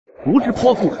无知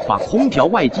泼妇把空调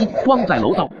外机装在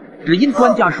楼道，只因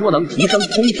专家说能提升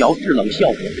空调制冷效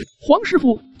果，黄师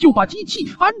傅就把机器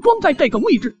安装在这个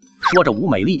位置。说着，吴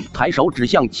美丽抬手指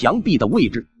向墙壁的位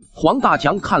置。黄大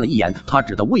强看了一眼他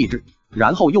指的位置，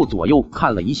然后又左右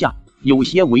看了一下，有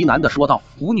些为难的说道：“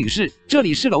吴女士，这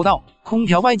里是楼道，空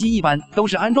调外机一般都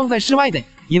是安装在室外的，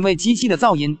因为机器的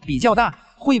噪音比较大，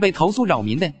会被投诉扰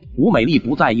民的。”吴美丽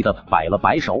不在意的摆了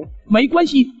摆手：“没关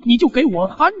系，你就给我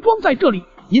安装在这里。”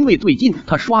因为最近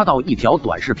她刷到一条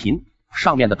短视频，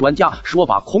上面的专家说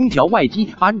把空调外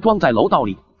机安装在楼道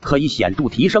里，可以显著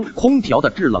提升空调的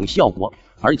制冷效果，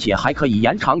而且还可以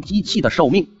延长机器的寿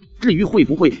命。至于会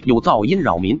不会有噪音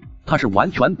扰民，他是完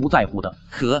全不在乎的。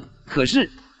可是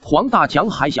黄大强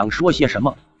还想说些什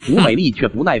么，吴美丽却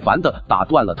不耐烦地打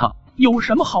断了他。有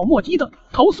什么好磨叽的？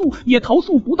投诉也投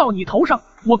诉不到你头上，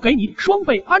我给你双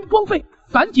倍安装费，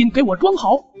赶紧给我装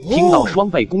好。听到双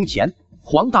倍工钱，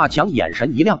黄大强眼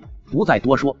神一亮，不再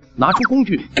多说，拿出工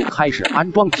具就开始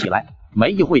安装起来。没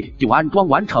一会就安装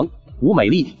完成。吴美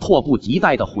丽迫不及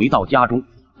待地回到家中，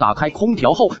打开空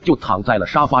调后就躺在了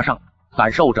沙发上，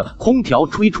感受着空调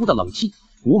吹出的冷气。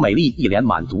吴美丽一脸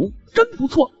满足，真不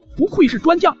错，不愧是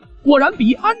专家，果然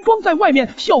比安装在外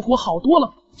面效果好多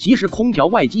了。其实空调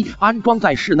外机安装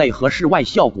在室内和室外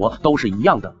效果都是一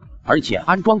样的，而且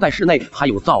安装在室内还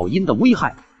有噪音的危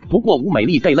害。不过吴美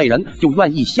丽这类人就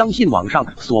愿意相信网上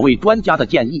所谓专家的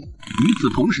建议。与此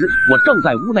同时，我正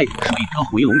在屋内睡着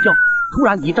回笼觉，突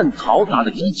然一阵嘈杂的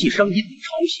机器声音吵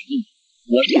醒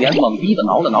我，我一脸懵逼的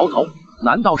挠了挠头，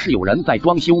难道是有人在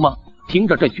装修吗？听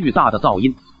着这巨大的噪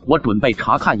音，我准备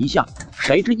查看一下，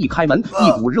谁知一开门，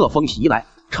一股热风袭来，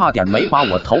差点没把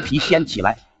我头皮掀起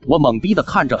来。我懵逼的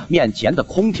看着面前的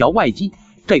空调外机，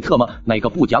这特么哪个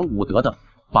不讲武德的，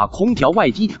把空调外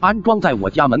机安装在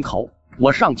我家门口。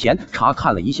我上前查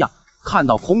看了一下，看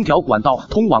到空调管道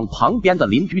通往旁边的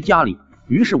邻居家里，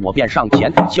于是我便上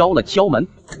前敲了敲门。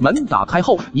门打开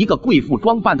后，一个贵妇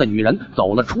装扮的女人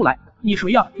走了出来。你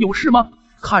谁呀？有事吗？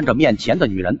看着面前的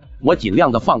女人，我尽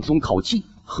量的放松口气，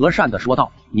和善的说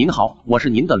道：“您好，我是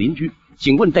您的邻居，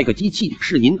请问这个机器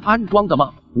是您安装的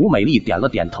吗？”吴美丽点了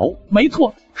点头：“没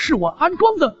错，是我安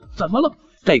装的，怎么了？”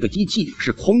这个机器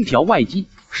是空调外机，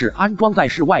是安装在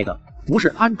室外的，不是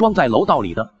安装在楼道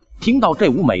里的。听到这，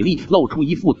吴美丽露出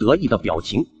一副得意的表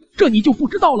情：“这你就不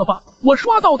知道了吧？我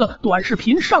刷到的短视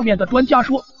频上面的专家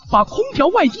说，把空调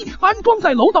外机安装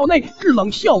在楼道内制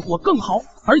冷效果更好，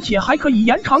而且还可以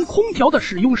延长空调的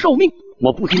使用寿命。”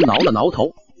我不禁挠了挠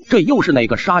头，这又是哪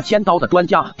个杀千刀的专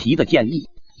家提的建议？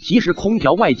其实空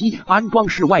调外机安装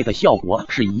室外的效果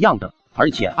是一样的，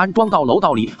而且安装到楼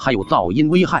道里还有噪音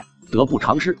危害，得不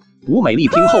偿失。吴美丽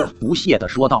听后不屑地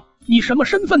说道：“你什么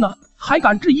身份呢？还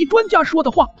敢质疑专家说的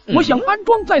话？我想安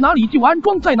装在哪里就安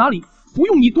装在哪里，不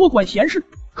用你多管闲事。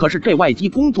可是这外机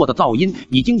工作的噪音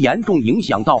已经严重影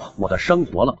响到我的生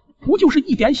活了。”不就是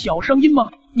一点小声音吗？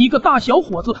你个大小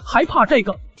伙子还怕这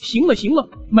个？行了行了，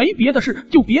没别的事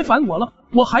就别烦我了，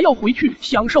我还要回去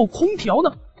享受空调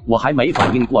呢。我还没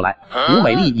反应过来，吴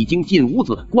美丽已经进屋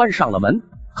子关上了门。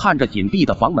看着紧闭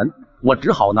的房门，我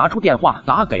只好拿出电话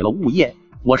打给了物业。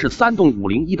我是3栋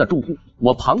501的住户，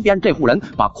我旁边这户人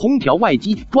把空调外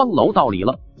机装楼道里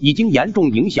了，已经严重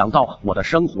影响到我的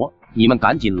生活，你们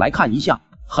赶紧来看一下。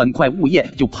很快物业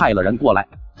就派了人过来，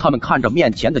他们看着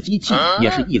面前的机器也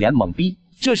是一脸懵逼，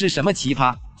这是什么奇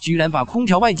葩，居然把空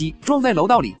调外机装在楼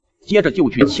道里。接着就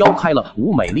去敲开了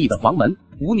吴美丽的房门。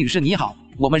吴女士你好，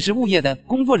我们是物业的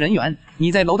工作人员，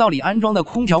你在楼道里安装的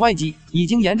空调外机已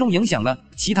经严重影响了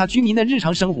其他居民的日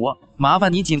常生活，麻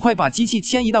烦你尽快把机器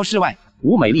迁移到室外。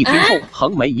吴美丽听后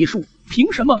横眉一竖，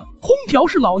凭什么？空调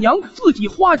是老娘自己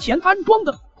花钱安装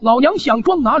的，老娘想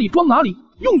装哪里装哪里，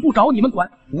用不着你们管。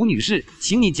吴女士，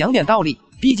请你讲点道理，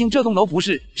毕竟这栋楼不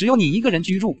是只有你一个人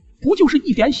居住。不就是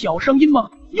一点小声音吗？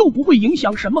又不会影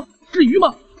响什么，至于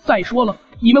吗？再说了，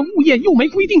你们物业又没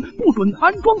规定不准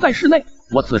安装在室内。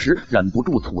我此时忍不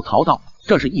住吐槽道：“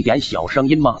这是一点小声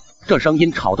音吗？这声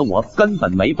音吵得我根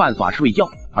本没办法睡觉，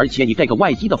而且你这个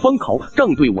外机的风口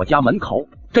正对我家门口，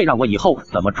这让我以后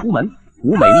怎么出门？”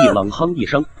吴美丽冷哼一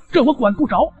声：“这我管不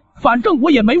着，反正我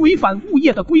也没违反物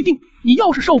业的规定，你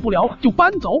要是受不了就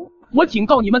搬走。我警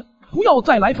告你们，不要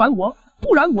再来烦我，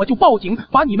不然我就报警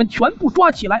把你们全部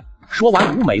抓起来。”说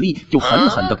完，吴美丽就狠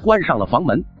狠地关上了房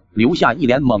门，留下一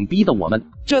脸懵逼的我们。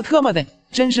这特么的，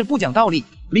真是不讲道理。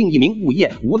另一名物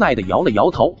业无奈地摇了摇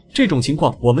头：“这种情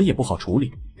况我们也不好处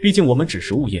理，毕竟我们只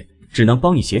是物业，只能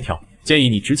帮你协调，建议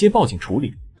你直接报警处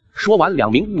理。”说完，2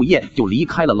名物业就离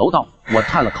开了楼道。我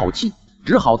叹了口气，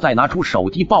只好再拿出手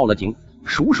机报了警。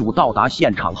叔叔到达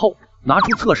现场后，拿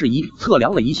出测试仪测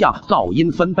量了一下噪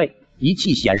音分贝，仪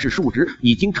器显示数值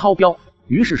已经超标，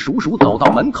于是叔叔走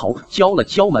到门口，敲了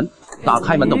敲门。打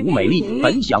开门的吴美丽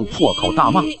本想破口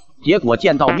大骂，结果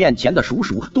见到面前的叔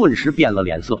叔，顿时变了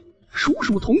脸色。叔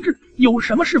叔同志，有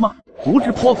什么事吗？无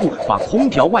知泼妇把空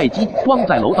调外机装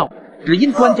在楼道，只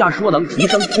因专家说能提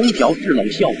升空调制冷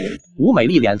效果。吴美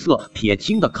丽脸色铁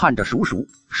青地看着叔叔。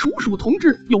叔叔同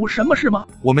志，有什么事吗？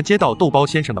我们接到豆包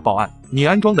先生的报案，你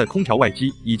安装的空调外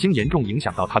机已经严重影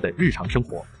响到他的日常生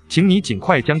活，请你尽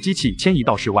快将机器迁移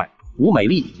到室外。吴美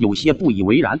丽有些不以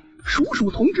为然。叔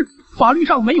叔同志，法律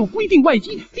上没有规定外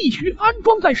机必须安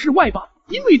装在室外吧？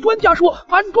因为专家说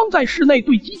安装在室内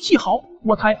对机器好，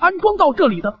我才安装到这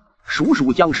里的。叔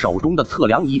叔将手中的测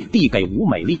量仪递给吴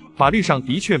美丽。法律上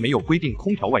的确没有规定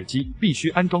空调外机必须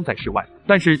安装在室外，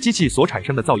但是机器所产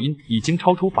生的噪音已经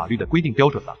超出法律的规定标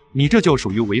准了，你这就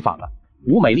属于违法了。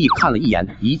吴美丽看了一眼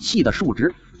仪器的数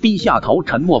值，低下头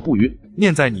沉默不语。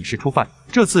念在你是初犯，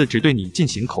这次只对你进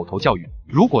行口头教育，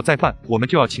如果再犯，我们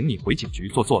就要请你回警局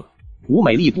坐坐了。吴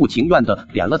美丽不情愿地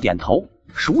点了点头。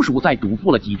叔叔在嘱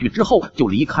咐了几句之后就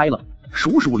离开了。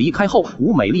叔叔离开后，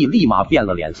吴美丽立马变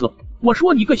了脸色。我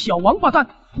说你个小王八蛋，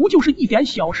不就是一点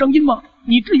小声音吗？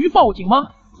你至于报警吗？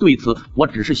对此我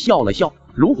只是笑了笑，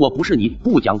如果不是你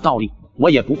不讲道理，我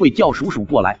也不会叫叔叔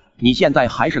过来。你现在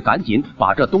还是赶紧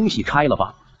把这东西拆了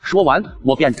吧。说完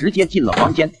我便直接进了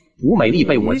房间。吴美丽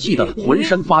被我气得浑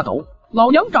身发抖。老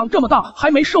娘长这么大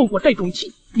还没受过这种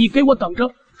气，你给我等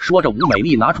着。说着吴美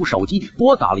丽拿出手机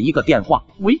拨打了一个电话。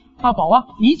喂，阿宝啊，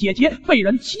你姐姐被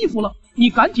人欺负了，你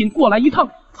赶紧过来一趟。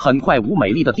很快吴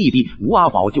美丽的弟弟吴阿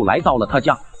宝就来到了她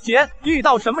家。姐，遇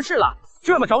到什么事了？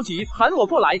这么着急喊我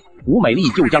过来。吴美丽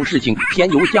就将事情添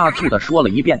油加醋的说了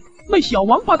一遍。那小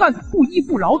王八蛋不依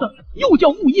不饶的，又叫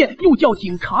物业又叫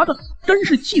警察的，真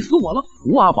是气死我了。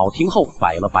吴阿宝听后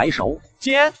摆了摆手。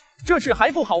姐，这事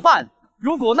还不好办，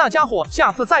如果那家伙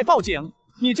下次再报警，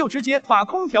你就直接把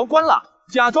空调关了，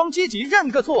假装积极认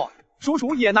个错，叔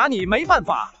叔也拿你没办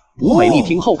法。吴美丽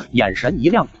听后眼神一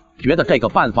亮，觉得这个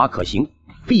办法可行，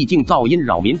毕竟噪音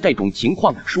扰民这种情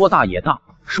况说大也大，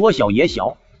说小也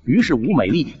小。于是吴美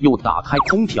丽又打开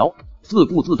空调，自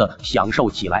顾自地享受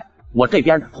起来。我这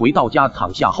边回到家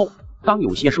躺下后，刚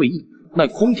有些睡意，那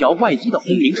空调外机的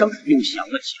轰鸣声又响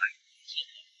了起来。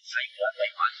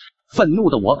愤怒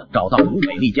的我找到吴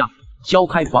美丽家，敲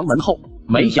开房门后，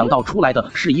没想到出来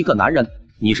的是一个男人。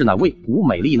你是哪位？吴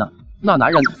美丽呢？那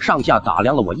男人上下打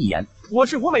量了我一眼。我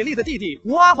是吴美丽的弟弟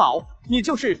吴阿宝，你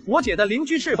就是我姐的邻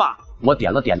居是吧？我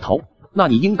点了点头。那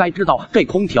你应该知道这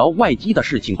空调外机的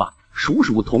事情吧？叔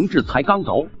叔同志才刚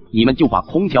走，你们就把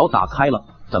空调打开了，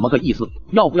怎么个意思？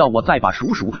要不要我再把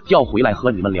叔叔叫回来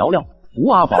和你们聊聊？吴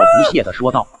阿宝不屑地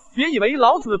说道。别以为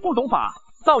老子不懂法，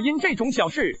噪音这种小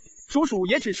事，叔叔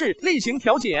也只是例行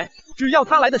调解，只要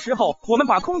他来的时候我们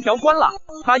把空调关了，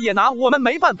他也拿我们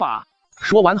没办法。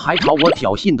说完还朝我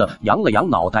挑衅地扬了扬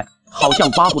脑袋，好像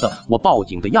巴不得我报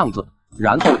警的样子，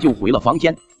然后就回了房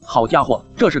间。好家伙，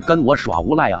这是跟我耍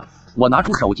无赖啊！我拿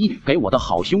出手机给我的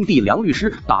好兄弟梁律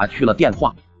师打去了电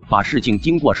话，把事情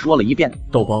经过说了一遍。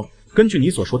豆包，根据你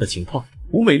所说的情况，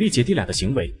吴美丽姐弟俩的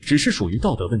行为只是属于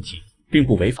道德问题，并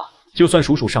不违法。就算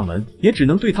叔叔上门，也只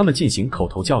能对他们进行口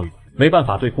头教育，没办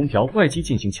法对空调外机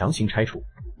进行强行拆除。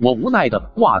我无奈地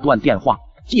挂断电话，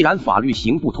既然法律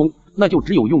行不通，那就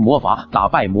只有用魔法打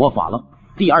败魔法了。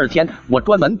第二天，我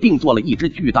专门定做了一只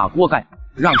巨大锅盖，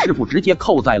让师傅直接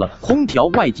扣在了空调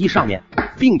外机上面，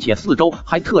并且四周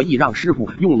还特意让师傅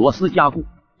用螺丝加固，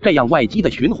这样外机的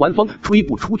循环风吹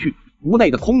不出去，屋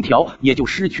内的空调也就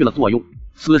失去了作用。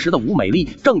此时的吴美丽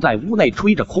正在屋内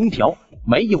吹着空调，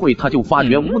没一会她就发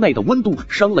觉屋内的温度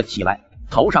升了起来，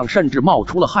头上甚至冒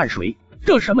出了汗水。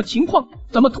这什么情况？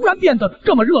怎么突然变得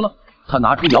这么热了？她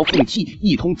拿出遥控器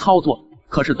一通操作，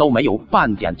可是都没有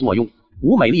半点作用。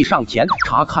吴美丽上前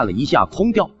查看了一下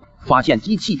空调，发现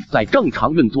机器在正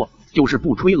常运作，就是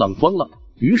不吹冷风了。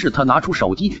于是她拿出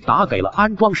手机打给了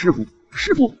安装师傅。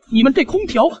师傅，你们这空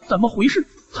调怎么回事？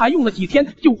才用了几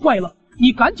天就坏了，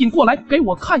你赶紧过来给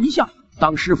我看一下。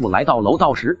当师傅来到楼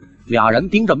道时，俩人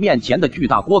盯着面前的巨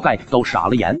大锅盖都傻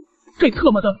了眼。这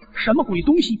特么的什么鬼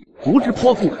东西？无知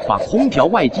泼妇把空调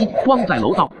外机装在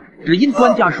楼道，只因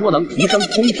专家说能提升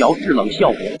空调制冷效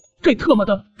果。这特么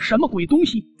的什么鬼东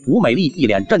西？吴美丽一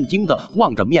脸震惊地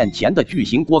望着面前的巨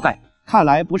型锅盖，看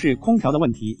来不是空调的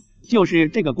问题，就是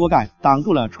这个锅盖挡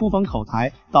住了出风口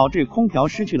台，导致空调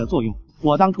失去了作用。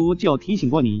我当初就提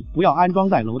醒过你不要安装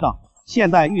在楼道，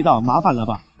现在遇到麻烦了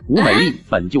吧？吴美丽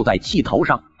本就在气头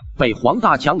上，被黄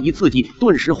大强一刺激，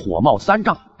顿时火冒三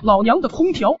丈。老娘的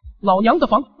空调，老娘的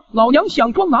房，老娘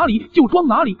想装哪里就装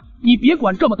哪里，你别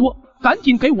管这么多，赶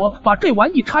紧给我把这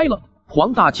玩意拆了。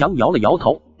黄大强摇了摇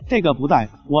头，这个不在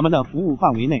我们的服务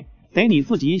范围内，得你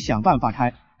自己想办法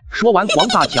拆。说完，黄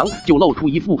大强就露出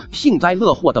一副幸灾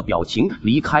乐祸的表情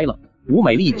离开了。吴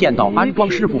美丽见到安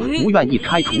装师傅不愿意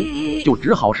拆除，就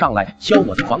只好上来敲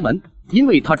我的房门，因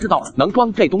为她知道能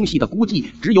装这东西的估计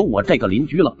只有我这个邻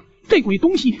居了。这鬼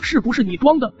东西是不是你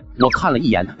装的？我看了一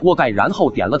眼锅盖，然后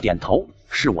点了点头，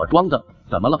是我装的。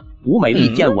怎么了？吴美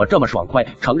丽见我这么爽快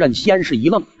承认，先是一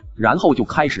愣，然后就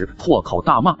开始破口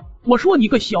大骂。我说你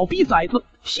个小逼崽子，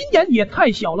心眼也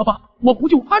太小了吧！我不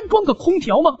就安装个空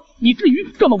调吗？你至于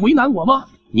这么为难我吗？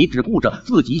你只顾着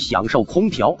自己享受空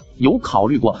调，有考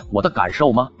虑过我的感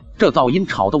受吗？这噪音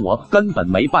吵得我根本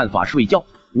没办法睡觉。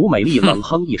吴美丽冷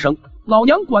哼一声，老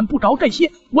娘管不着这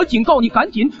些，我警告你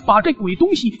赶紧把这鬼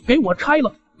东西给我拆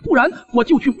了，不然我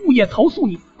就去物业投诉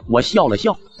你。我笑了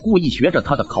笑，故意学着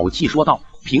他的口气说道，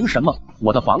凭什么？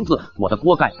我的房子，我的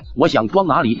锅盖，我想装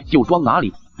哪里就装哪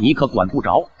里，你可管不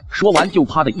着。说完就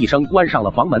啪的一声关上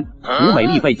了房门。吴美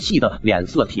丽被气得脸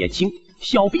色铁青，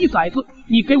小逼崽子，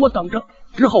你给我等着！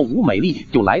之后吴美丽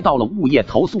就来到了物业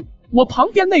投诉，我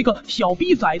旁边那个小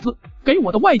逼崽子给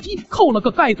我的外机扣了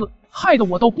个盖子，害得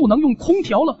我都不能用空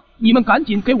调了，你们赶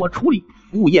紧给我处理。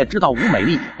物业知道吴美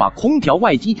丽把空调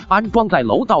外机安装在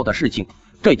楼道的事情，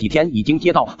这几天已经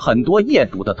接到很多业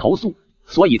主的投诉，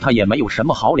所以他也没有什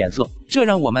么好脸色。这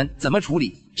让我们怎么处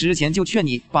理？之前就劝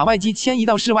你把外机迁移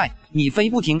到室外，你非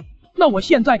不听。那我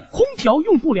现在空调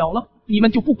用不了了，你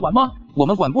们就不管吗？我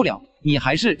们管不了，你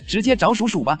还是直接找叔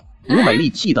叔吧。吴美丽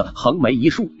气得横眉一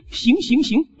竖，行，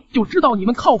就知道你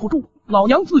们靠不住，老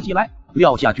娘自己来。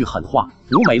撂下句狠话，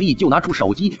吴美丽就拿出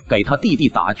手机给他弟弟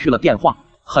打去了电话。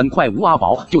很快吴阿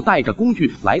宝就带着工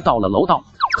具来到了楼道，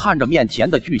看着面前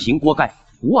的巨型锅盖，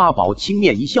吴阿宝轻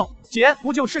蔑一笑，姐，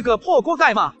不就是个破锅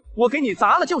盖吗？我给你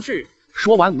砸了就是。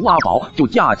说完吴阿宝就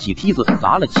架起梯子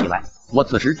砸了起来。我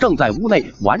此时正在屋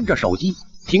内玩着手机，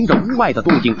听着屋外的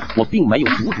动静，我并没有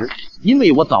阻止，因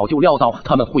为我早就料到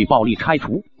他们会暴力拆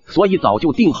除，所以早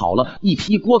就订好了一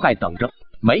批锅盖等着。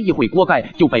没一会锅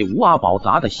盖就被吴阿宝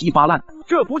砸得稀巴烂，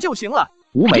这不就行了？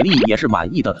吴美丽也是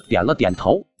满意的点了点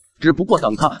头。只不过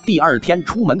等她第二天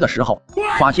出门的时候，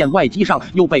发现外机上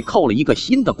又被扣了一个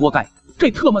新的锅盖，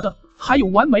这特么的还有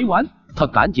完没完？她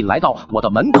赶紧来到我的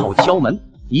门口敲门，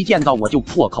一见到我就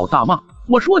破口大骂，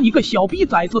我说你个小逼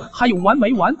崽子还有完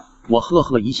没完？我呵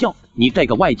呵一笑，你这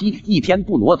个外机一天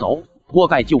不挪走，锅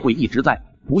盖就会一直在，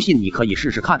不信你可以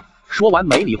试试看。说完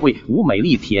没理会吴美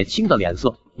丽铁青的脸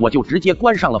色，我就直接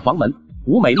关上了房门。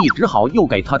吴美丽只好又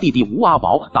给她弟弟吴阿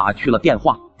宝打去了电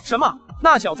话。什么？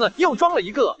那小子又装了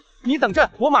一个？你等着，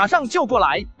我马上就过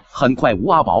来。很快吴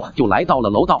阿宝就来到了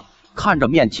楼道，看着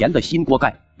面前的新锅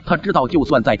盖，他知道就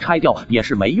算再拆掉也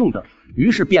是没用的，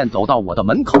于是便走到我的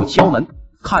门口敲门。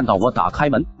看到我打开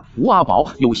门，吴阿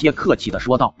宝有些客气的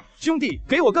说道，兄弟，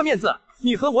给我个面子，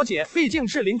你和我姐毕竟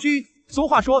是邻居，俗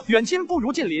话说远亲不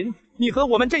如近邻，你和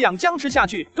我们这样僵持下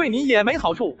去对你也没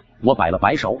好处。我摆了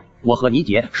摆手，我和你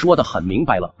姐说得很明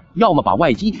白了，要么把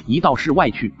外机移到室外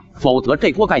去，否则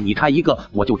这锅盖你拆一个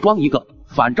我就装一个，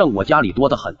反正我家里多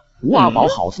得很。吴阿宝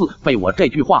好似被我这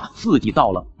句话刺激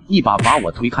到了，一把把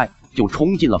我推开，就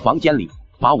冲进了房间里，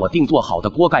把我定做好的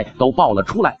锅盖都抱了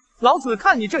出来。老子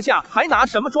看你这下还拿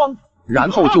什么装？然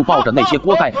后就抱着那些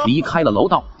锅盖离开了楼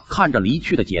道。看着离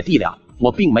去的姐弟俩，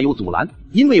我并没有阻拦，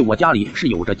因为我家里是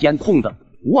有着监控的，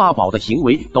吴阿宝的行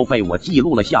为都被我记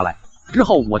录了下来。之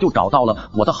后我就找到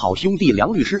了我的好兄弟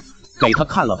梁律师，给他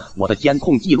看了我的监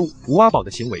控记录。吴阿宝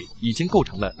的行为已经构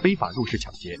成了非法入室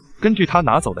抢劫，根据他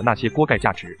拿走的那些锅盖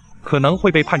价值，可能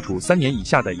会被判处3年以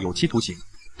下的有期徒刑。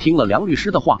听了梁律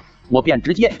师的话，我便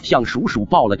直接向叔叔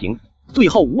报了警。最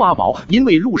后吴阿宝因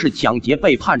为入室抢劫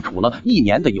被判处了1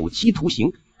年的有期徒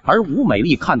刑，而吴美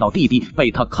丽看到弟弟被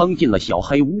他坑进了小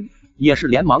黑屋，也是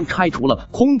连忙拆除了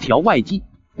空调外机。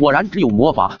果然只有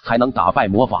魔法才能打败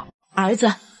魔法。儿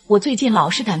子，我最近老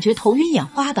是感觉头晕眼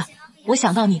花的，我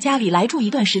想到你家里来住一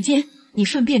段时间，你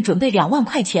顺便准备2万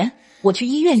块钱，我去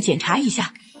医院检查一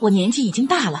下。我年纪已经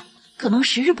大了，可能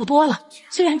时日不多了。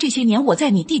虽然这些年我在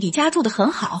你弟弟家住得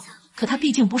很好，可他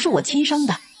毕竟不是我亲生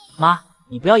的。妈，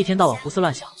你不要一天到晚胡思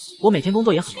乱想，我每天工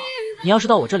作也很忙，你要是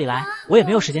到我这里来，我也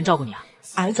没有时间照顾你啊。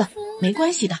儿子，没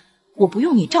关系的，我不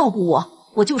用你照顾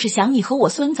我就是想你和我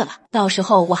孙子了，到时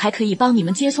候我还可以帮你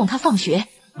们接送他放学。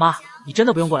妈，你真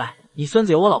的不用过来，你孙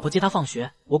子由我老婆接他放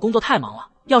学，我工作太忙了，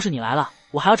要是你来了，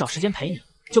我还要找时间陪你，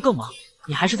就更忙。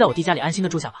你还是在我弟家里安心的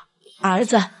住下吧。儿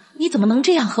子，你怎么能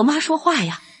这样和妈说话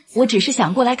呀？我只是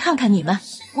想过来看看你们，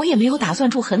我也没有打算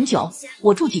住很久，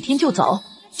我住几天就走，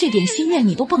这点心愿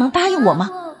你都不能答应我吗？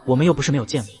我们又不是没有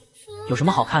见过，有什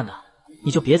么好看的，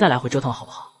你就别再来回折腾了好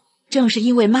不好？正是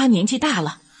因为妈年纪大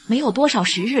了，没有多少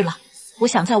时日了，我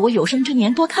想在我有生之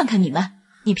年多看看你们。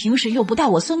你平时又不带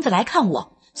我孙子来看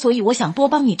我，所以我想多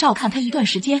帮你照看他一段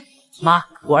时间。妈，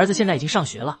我儿子现在已经上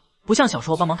学了，不像小时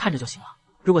候帮忙看着就行了。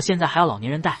如果现在还要老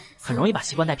年人带，很容易把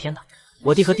习惯带偏的。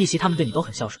我弟和弟媳他们对你都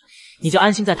很孝顺，你就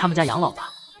安心在他们家养老吧，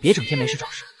别整天没事找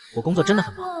事。我工作真的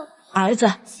很忙。儿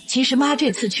子，其实妈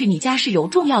这次去你家是有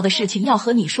重要的事情要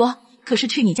和你说，可是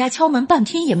去你家敲门半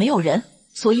天也没有人，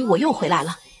所以我又回来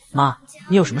了。妈，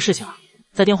你有什么事情啊？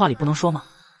在电话里不能说吗？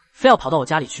非要跑到我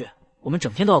家里去？我们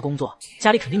整天都要工作，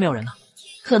家里肯定没有人呢。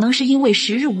可能是因为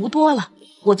时日无多了，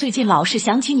我最近老是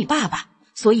想起你爸爸，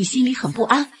所以心里很不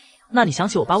安。那你想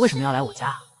起我爸为什么要来我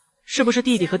家？是不是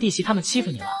弟弟和弟媳他们欺负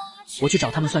你了？我去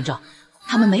找他们算账。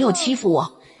他们没有欺负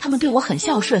我，他们对我很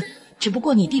孝顺，只不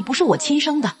过你弟不是我亲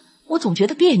生的，我总觉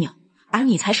得别扭，而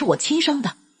你才是我亲生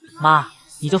的。妈，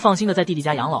你就放心的在弟弟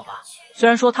家养老吧。虽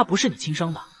然说他不是你亲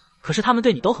生的，可是他们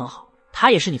对你都很好，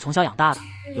他也是你从小养大的，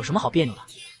有什么好别扭的？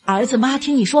儿子，妈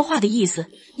听你说话的意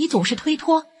思，你总是推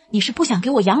脱，你是不想给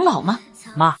我养老吗？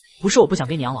妈，不是我不想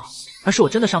给你养老，而是我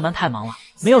真的上班太忙了，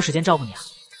没有时间照顾你啊。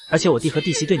而且我弟和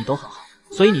弟媳对你都很好，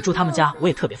所以你住他们家我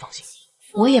也特别放心。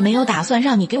我也没有打算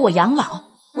让你给我养老，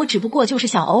我只不过就是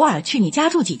想偶尔去你家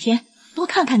住几天，多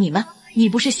看看你们。你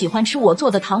不是喜欢吃我做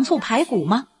的糖醋排骨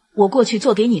吗？我过去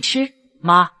做给你吃。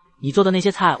妈，你做的那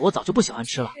些菜我早就不喜欢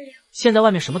吃了，现在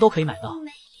外面什么都可以买到。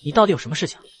你到底有什么事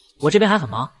情？我这边还很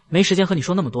忙，没时间和你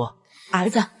说那么多。儿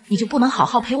子，你就不能好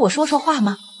好陪我说说话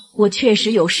吗？我确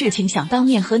实有事情想当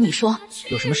面和你说。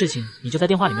有什么事情你就在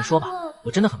电话里面说吧，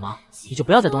我真的很忙，你就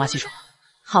不要再东拉西扯了。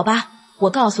好吧，我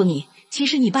告诉你，其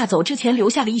实你爸走之前留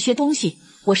下了一些东西，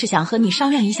我是想和你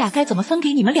商量一下该怎么分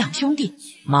给你们两兄弟。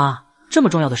妈，这么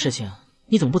重要的事情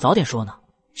你怎么不早点说呢？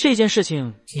这件事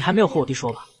情你还没有和我弟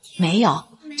说吧？没有，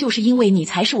就是因为你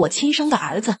才是我亲生的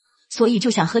儿子，所以就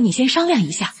想和你先商量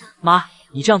一下。妈，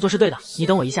你这样做是对的，你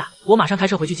等我一下，我马上开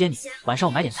车回去接你，晚上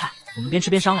我买点菜，我们边吃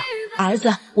边商量。儿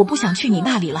子，我不想去你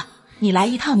那里了，你来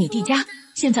一趟你弟家，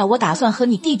现在我打算和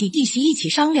你弟弟弟媳一起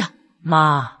商量。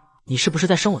妈，你是不是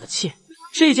在生我的气？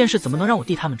这件事怎么能让我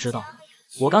弟他们知道？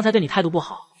我刚才对你态度不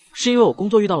好，是因为我工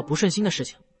作遇到了不顺心的事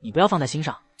情，你不要放在心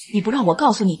上。你不让我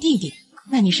告诉你弟弟，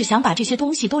那你是想把这些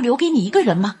东西都留给你一个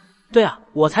人吗？对啊，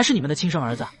我才是你们的亲生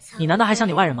儿子，你难道还想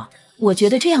你外人吗？我觉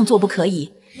得这样做不可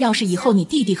以，要是以后你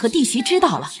弟弟和弟媳知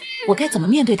道了，我该怎么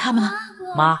面对他们呢？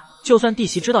妈，就算弟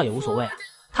媳知道也无所谓啊，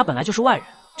他本来就是外人，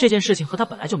这件事情和他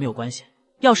本来就没有关系。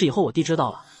要是以后我弟知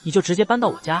道了，你就直接搬到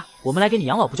我家，我们来给你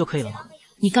养老不就可以了吗？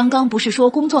你刚刚不是说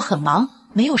工作很忙，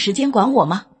没有时间管我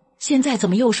吗？现在怎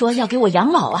么又说要给我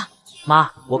养老啊？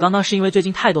妈，我刚刚是因为最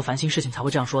近太多烦心事情才会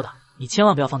这样说的，你千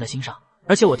万不要放在心上。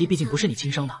而且我弟毕竟不是你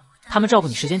亲生的，他们照顾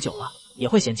你时间久了也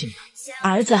会嫌弃你的。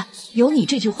儿子，有你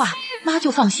这句话，妈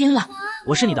就放心了。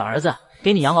我是你的儿子，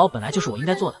给你养老本来就是我应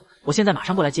该做的。我现在马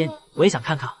上过来接你，我也想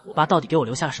看看我爸到底给我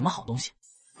留下了什么好东西。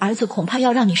儿子恐怕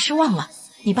要让你失望了，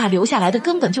你爸留下来的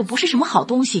根本就不是什么好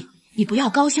东西，你不要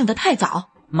高兴得太早。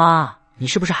妈，你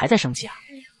是不是还在生气啊？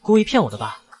故意骗我的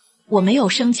吧？我没有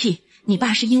生气，你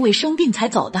爸是因为生病才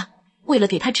走的。为了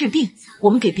给他治病，我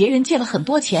们给别人借了很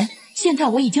多钱，现在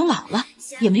我已经老了，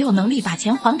也没有能力把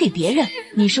钱还给别人。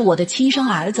你是我的亲生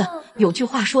儿子，有句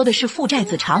话说的是父债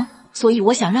子偿，所以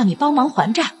我想让你帮忙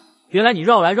还债。原来你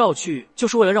绕来绕去就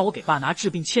是为了让我给爸拿治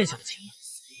病欠下的钱。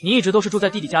你一直都是住在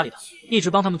弟弟家里的，一直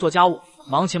帮他们做家务，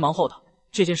忙前忙后的。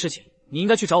这件事情你应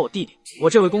该去找我弟弟，我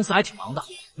这回公司还挺忙的，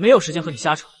没有时间和你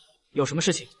瞎扯。有什么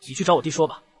事情你去找我弟说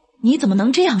吧。你怎么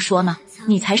能这样说呢？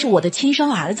你才是我的亲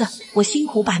生儿子，我辛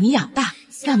苦把你养大，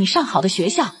让你上好的学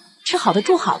校，吃好的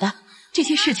住好的，这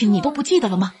些事情你都不记得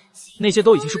了吗？那些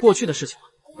都已经是过去的事情了，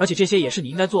而且这些也是你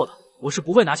应该做的，我是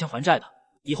不会拿钱还债的，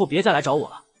以后别再来找我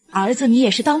了。儿子，你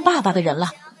也是当爸爸的人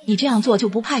了，你这样做就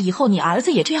不怕以后你儿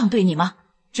子也这样对你吗？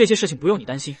这些事情不用你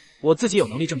担心，我自己有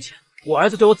能力挣钱，我儿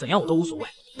子对我怎样我都无所谓，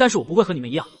但是我不会和你们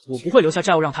一样，我不会留下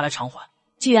债务让他来偿还。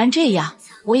既然这样，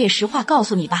我也实话告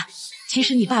诉你吧，其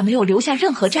实你爸没有留下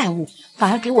任何债务，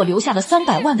反而给我留下了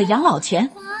300万的养老钱，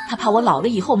他怕我老了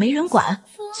以后没人管，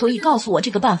所以告诉我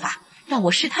这个办法，让我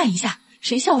试探一下，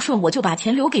谁孝顺我就把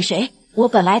钱留给谁。我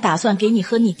本来打算给你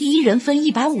和你弟一人分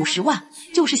150万，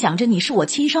就是想着你是我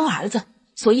亲生儿子，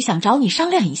所以想找你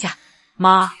商量一下。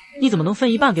妈，你怎么能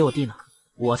分一半给我弟呢？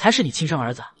我才是你亲生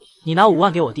儿子，你拿5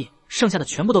万给我弟，剩下的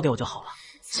全部都给我就好了。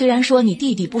虽然说你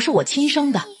弟弟不是我亲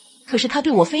生的，可是他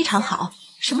对我非常好，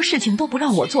什么事情都不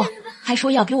让我做，还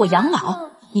说要给我养老。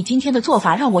你今天的做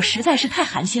法让我实在是太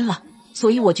寒心了，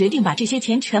所以我决定把这些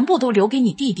钱全部都留给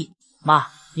你弟弟。妈，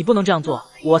你不能这样做，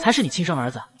我才是你亲生儿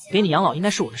子，给你养老应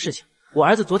该是我的事情。我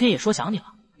儿子昨天也说想你了，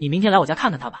你明天来我家看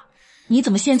看他吧。你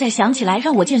怎么现在想起来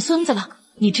让我见孙子了？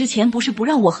你之前不是不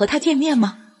让我和他见面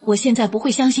吗？我现在不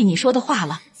会相信你说的话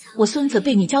了，我孙子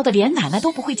被你教的连奶奶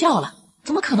都不会叫了，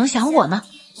怎么可能想我呢？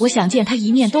我想见他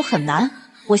一面都很难。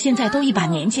我现在都一把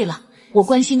年纪了，我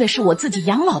关心的是我自己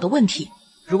养老的问题。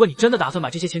如果你真的打算把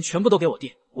这些钱全部都给我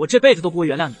弟，我这辈子都不会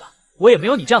原谅你的。我也没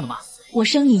有你这样的妈。我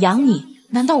生你养你，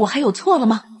难道我还有错了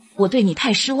吗？我对你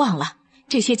太失望了，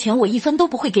这些钱我一分都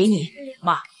不会给你。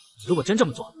妈，如果真这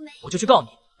么做，我就去告你，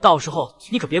到时候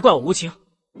你可别怪我无情。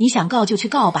你想告就去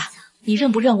告吧，你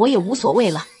认不认我也无所谓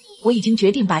了。我已经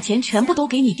决定把钱全部都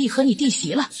给你弟和你弟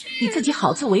媳了，你自己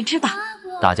好自为之吧。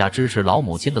大家支持老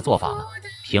母亲的做法吗？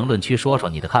评论区说说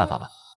你的看法吧。